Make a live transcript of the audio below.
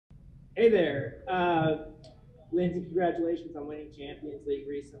Hey there. Lindsay, congratulations on winning Champions League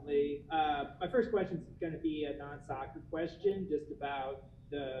recently. My first question is going to be a non soccer question just about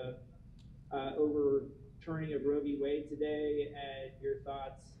the overturning of Roe v. Wade today and your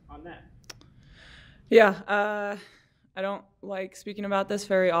thoughts on that. Yeah, I don't like speaking about this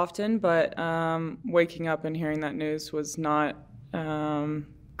very often, but waking up and hearing that news was not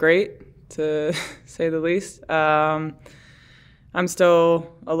great, to say the least. I'm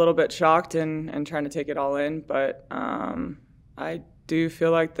still a little bit shocked and trying to take it all in, but I do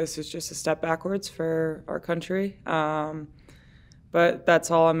feel like this is just a step backwards for our country. But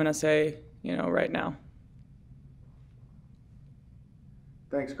that's all I'm going to say, right now.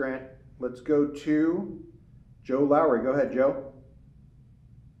 Thanks, Grant. Let's go to Joe Lowry. Go ahead, Joe.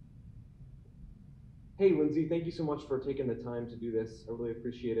 Hey, Lindsay, thank you so much for taking the time to do this. I really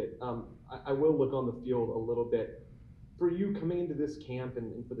appreciate it. I will look on the field a little bit. For you coming into this camp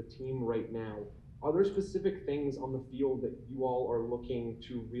and for the team right now, are there specific things on the field that you all are looking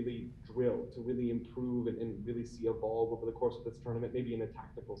to really drill, to really improve and really see evolve over the course of this tournament, maybe in a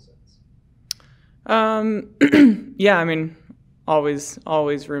tactical sense? Um, yeah, I mean, always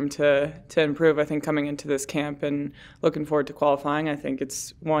room to improve. I think coming into this camp and looking forward to qualifying, I think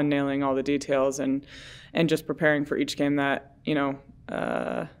it's one, nailing all the details and just preparing for each game that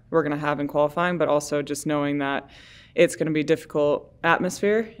we're going to have in qualifying, but also just knowing that it's going to be difficult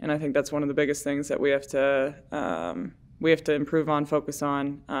atmosphere, and I think that's one of the biggest things that we have to improve on, focus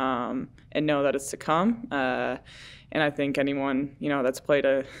on, and know that it's to come. And I think anyone that's played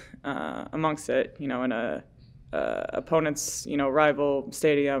amongst it, in a opponent's rival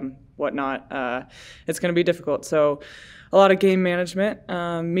stadium, whatnot, it's going to be difficult. So a lot of game management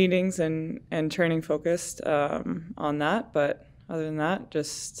meetings and training focused on that. But other than that,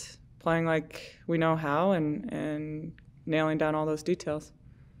 just playing like we know how and nailing down all those details.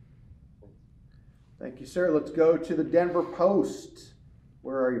 Thank you, sir. Let's go to the Denver Post.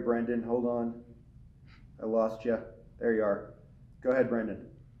 Where are you, Brendan? Hold on. I lost you. There you are. Go ahead, Brendan.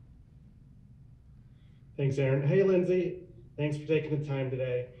 Thanks, Aaron. Hey, Lindsay. Thanks for taking the time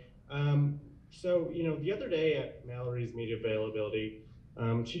today. The other day at Mallory's media availability,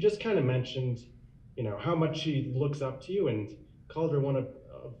 she just kind of mentioned, how much she looks up to you and called her one of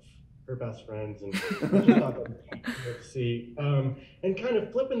her best friends. And I just thought that was kind of cool to see. And kind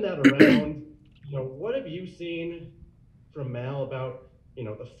of flipping that around, what have you seen from Mal about,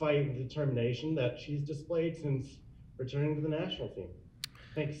 the fight and determination that she's displayed since returning to the national team?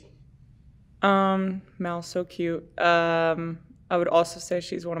 Thanks. Mal's so cute. I would also say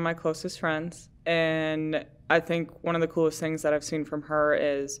she's one of my closest friends, and I think one of the coolest things that I've seen from her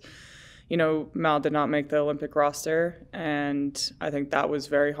is, Mal did not make the Olympic roster, and I think that was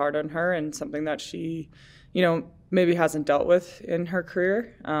very hard on her and something that she, maybe hasn't dealt with in her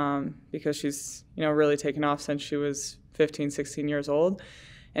career, because she's, really taken off since she was 15, 16 years old,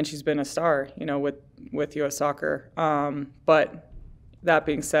 and she's been a star, with U.S. soccer. But that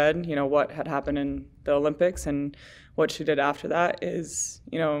being said, what had happened in the Olympics and what she did after that is,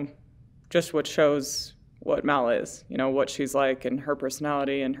 just what shows what Mal is, what she's like and her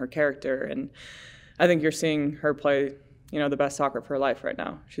personality and her character. And I think you're seeing her play, the best soccer of her life right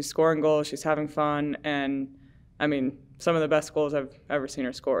now. She's scoring goals, she's having fun, and I mean, some of the best goals I've ever seen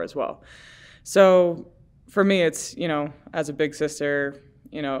her score as well. So for me, it's, as a big sister,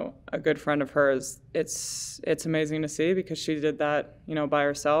 a good friend of hers, it's amazing to see because she did that, by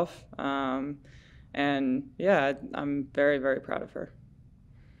herself. And yeah, I'm very, very proud of her.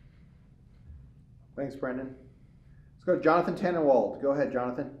 Thanks, Brendan. Let's go to Jonathan Tannenwald. Go ahead,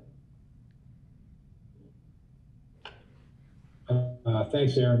 Jonathan.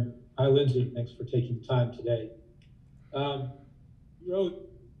 Thanks, Aaron. Hi, Lindsay. Thanks for taking the time today. You wrote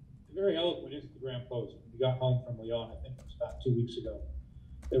a very eloquent Instagram post when you got home from Lyon. I think it was about 2 weeks ago.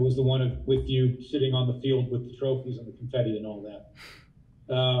 It was the one with you sitting on the field with the trophies and the confetti and all that.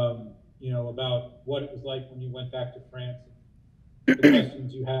 About what it was like when you went back to France, the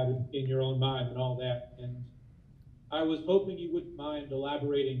questions you had in your own mind and all that. And I was hoping you wouldn't mind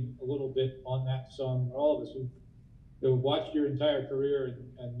elaborating a little bit on that song. All of us who watched your entire career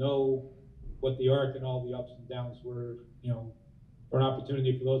and know what the arc and all the ups and downs were, for an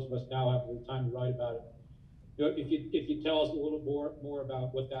opportunity for those of us now have a little time to write about it. If you tell us a little more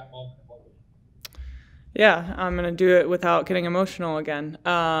about what that moment was. Yeah, I'm going to do it without getting emotional again.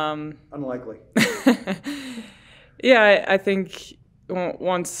 Unlikely. Yeah, I think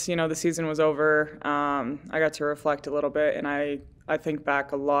once, the season was over, I got to reflect a little bit, and I think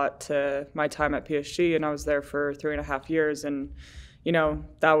back a lot to my time at PSG, and I was there for 3.5 years, and,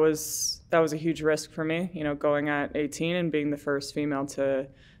 that was a huge risk for me, going at 18 and being the first female to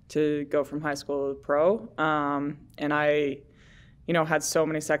to go from high school to pro. And I, had so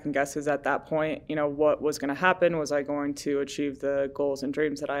many second guesses at that point. What was going to happen? Was I going to achieve the goals and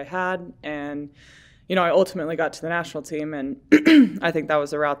dreams that I had? And, I ultimately got to the national team, and I think that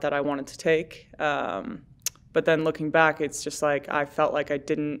was the route that I wanted to take. But then looking back, it's just like I felt like I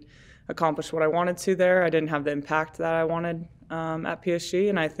didn't accomplish what I wanted to there. I didn't have the impact that I wanted at PSG.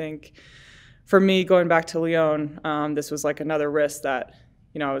 And I think for me, going back to Lyon, this was like another risk that,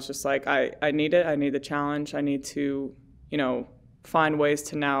 I was just like, I need it. I need the challenge. I need to, find ways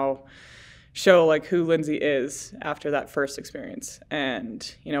to now show like who Lindsey is after that first experience,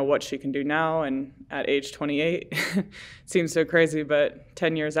 and what she can do now. And at age 28, seems so crazy, but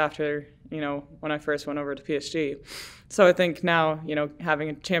 10 years after when I first went over to PSG. So I think now having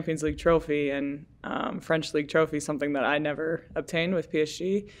a Champions League trophy and French League trophy, something that I never obtained with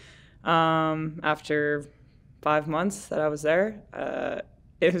PSG after 5 months that I was there,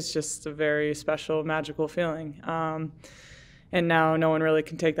 it was just a very special, magical feeling. And now no one really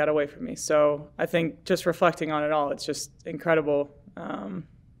can take that away from me. So I think just reflecting on it all, it's just incredible,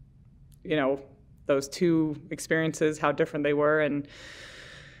 those two experiences, how different they were, and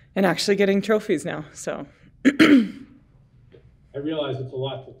actually getting trophies now. So I realize it's a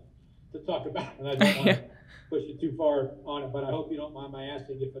lot to talk about, and I don't want to push you too far on it, but I hope you don't mind my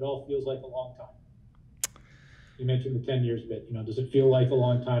asking if it all feels like a long time. You mentioned the 10 years bit. Does it feel like a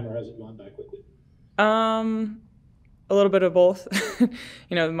long time, or has it gone by quickly? A little bit of both.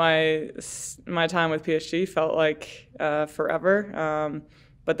 My time with PSG felt like forever.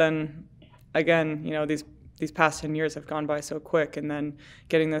 But then again, these past 10 years have gone by so quick, and then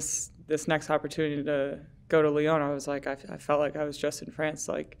getting this next opportunity to go to Lyon, I was like, I felt like I was just in France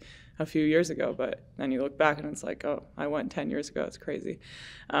like a few years ago, but then you look back and it's like, oh, I went 10 years ago. It's crazy.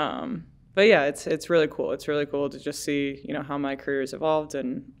 But yeah, it's really cool. It's really cool to just see, how my career's evolved,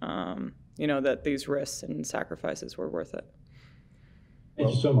 and that these risks and sacrifices were worth it.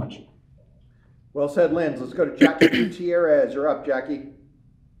 Thank you so much. Well said, Linz. Let's go to Jackie Gutierrez. You're up, Jackie.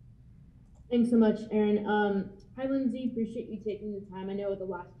 Thanks so much, Aaron. Hi, Lindsey. Appreciate you taking the time. I know the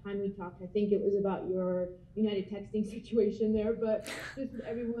last time we talked, I think it was about your United texting situation there, but just with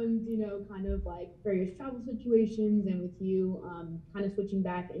everyone's, kind of like various travel situations, and with you kind of switching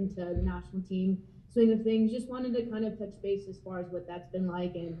back into the national team swing of things, just wanted to kind of touch base as far as what that's been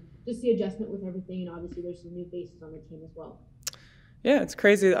like, and just the adjustment with everything. And obviously there's some new faces on the team as well. Yeah, it's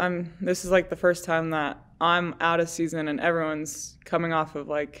crazy. This is like the first time that I'm out of season and everyone's coming off of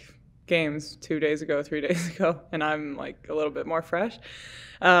like games 2 days ago, 3 days ago, and I'm like a little bit more fresh.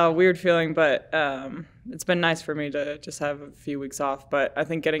 Weird feeling, but it's been nice for me to just have a few weeks off. But I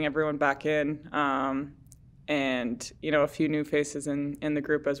think getting everyone back in, and a few new faces in the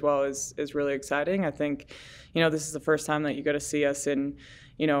group as well is really exciting. I think this is the first time that you get to see us in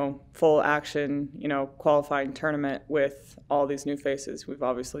full action, qualifying tournament with all these new faces. We've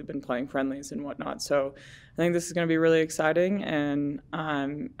obviously been playing friendlies and whatnot, so I think this is going to be really exciting, and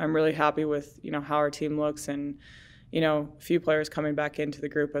I'm really happy with how our team looks, and a few players coming back into the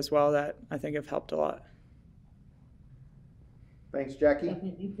group as well that I think have helped a lot. Thanks, Jackie.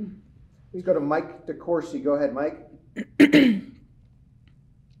 Let's go to Mike DeCourcy. Go ahead, Mike.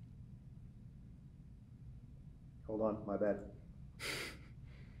 Hold on, my bad.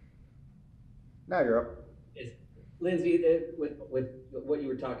 Now you're up. Lindsey, with what you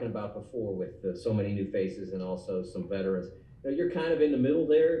were talking about before, with so many new faces and also some veterans, you're kind of in the middle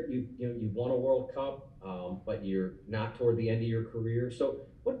there. You've won a World Cup, but you're not toward the end of your career. So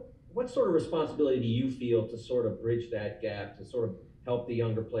what sort of responsibility do you feel to sort of bridge that gap, to sort of help the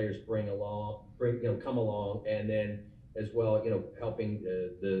younger players come along, and then as well, helping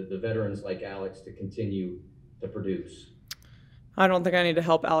the veterans like Alex to continue to produce? I don't think I need to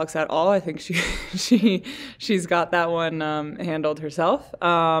help Alex at all. I think she's got that one handled herself.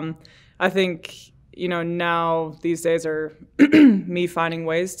 I think now these days are me finding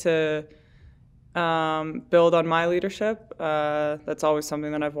ways to build on my leadership. That's always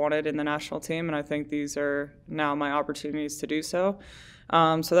something that I've wanted in the national team, and I think these are now my opportunities to do so.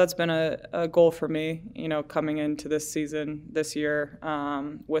 So that's been a goal for me, coming into this season, this year,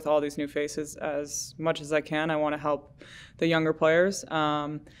 with all these new faces. As much as I can, I want to help the younger players.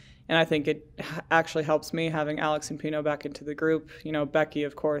 And I think it actually helps me having Alex and Pino back into the group. Becky,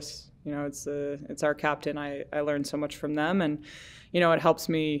 of course, it's our captain. I learned so much from them, and it helps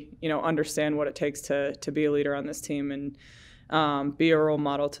me understand what it takes to be a leader on this team, and be a role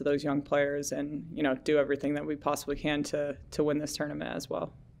model to those young players, and do everything that we possibly can to win this tournament as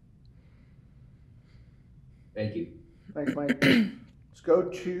well. Thank you. Thanks, Mike. Let's go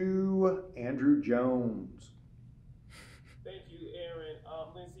to Andrew Jones. Thank you, Aaron.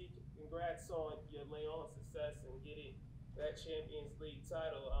 Lindsey, congrats on your Leon success and getting that Champions League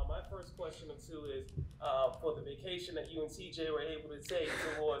title. My first question or two is for the vacation that you and TJ were able to take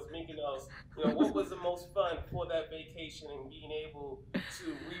towards Mykonos. What was the most fun for that vacation and being able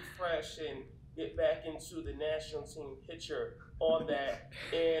to refresh and get back into the national team picture on that?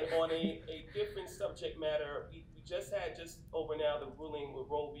 And on a different subject matter, we just had over now the ruling with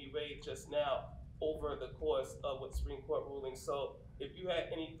Roe v. Wade just now over the course of what Supreme Court ruling. So if you had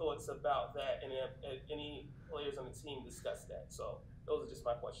any thoughts about that and if any players on the team discussed that. So those are just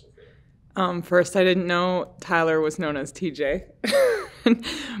my questions there. First, I didn't know Tyler was known as TJ,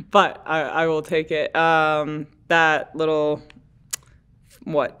 but I will take it. That little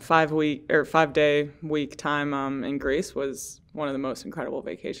 5-day week time in Greece was one of the most incredible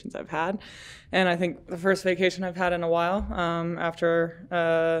vacations I've had, and I think the first vacation I've had in a while after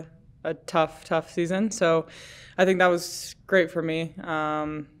a tough season. So I think that was great for me.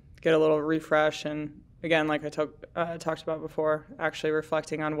 Get a little refresh, and again, like I talked about before, actually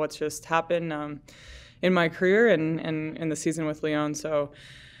reflecting on what's just happened in my career and in the season with Lyon. So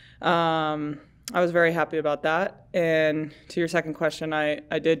I was very happy about that. And to your second question, I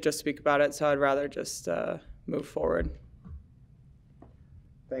did just speak about it, so I'd rather just move forward.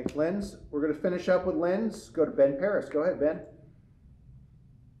 Thanks, Linz. We're going to finish up with Linz. Go to Ben Paris. Go ahead, Ben.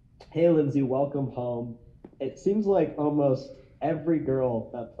 Hey, Lindsay, welcome home. It seems like almost every girl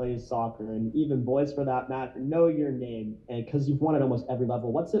that plays soccer, and even boys for that matter, know your name, and because you've won at almost every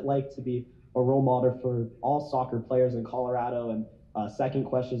level. What's it like to be a role model for all soccer players in Colorado? And second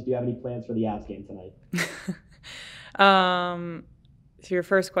question is, do you have any plans for the Avs game tonight? To your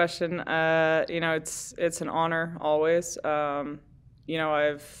first question, it's an honor always.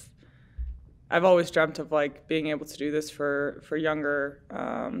 I've always dreamt of like being able to do this for the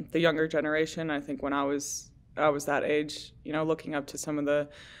younger generation. I think when I was that age, looking up to some of the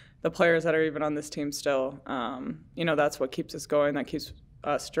players that are even on this team still, that's what keeps us going, that keeps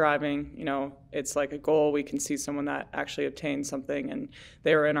us driving. It's like a goal. We can see someone that actually obtained something and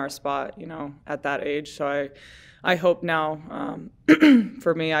they were in our spot, at that age. So I hope now,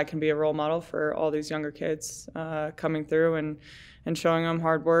 for me, I can be a role model for all these younger kids coming through and showing them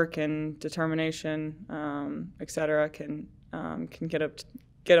hard work and determination, et cetera, can get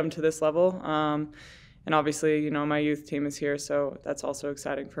them to this level. And obviously, my youth team is here, so that's also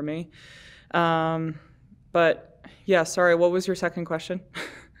exciting for me. But yeah, sorry, what was your second question?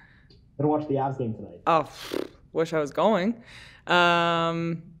 Gonna watch the Avs game tonight. Oh, wish I was going.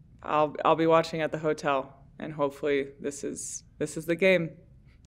 I'll be watching at the hotel, and hopefully this is the game.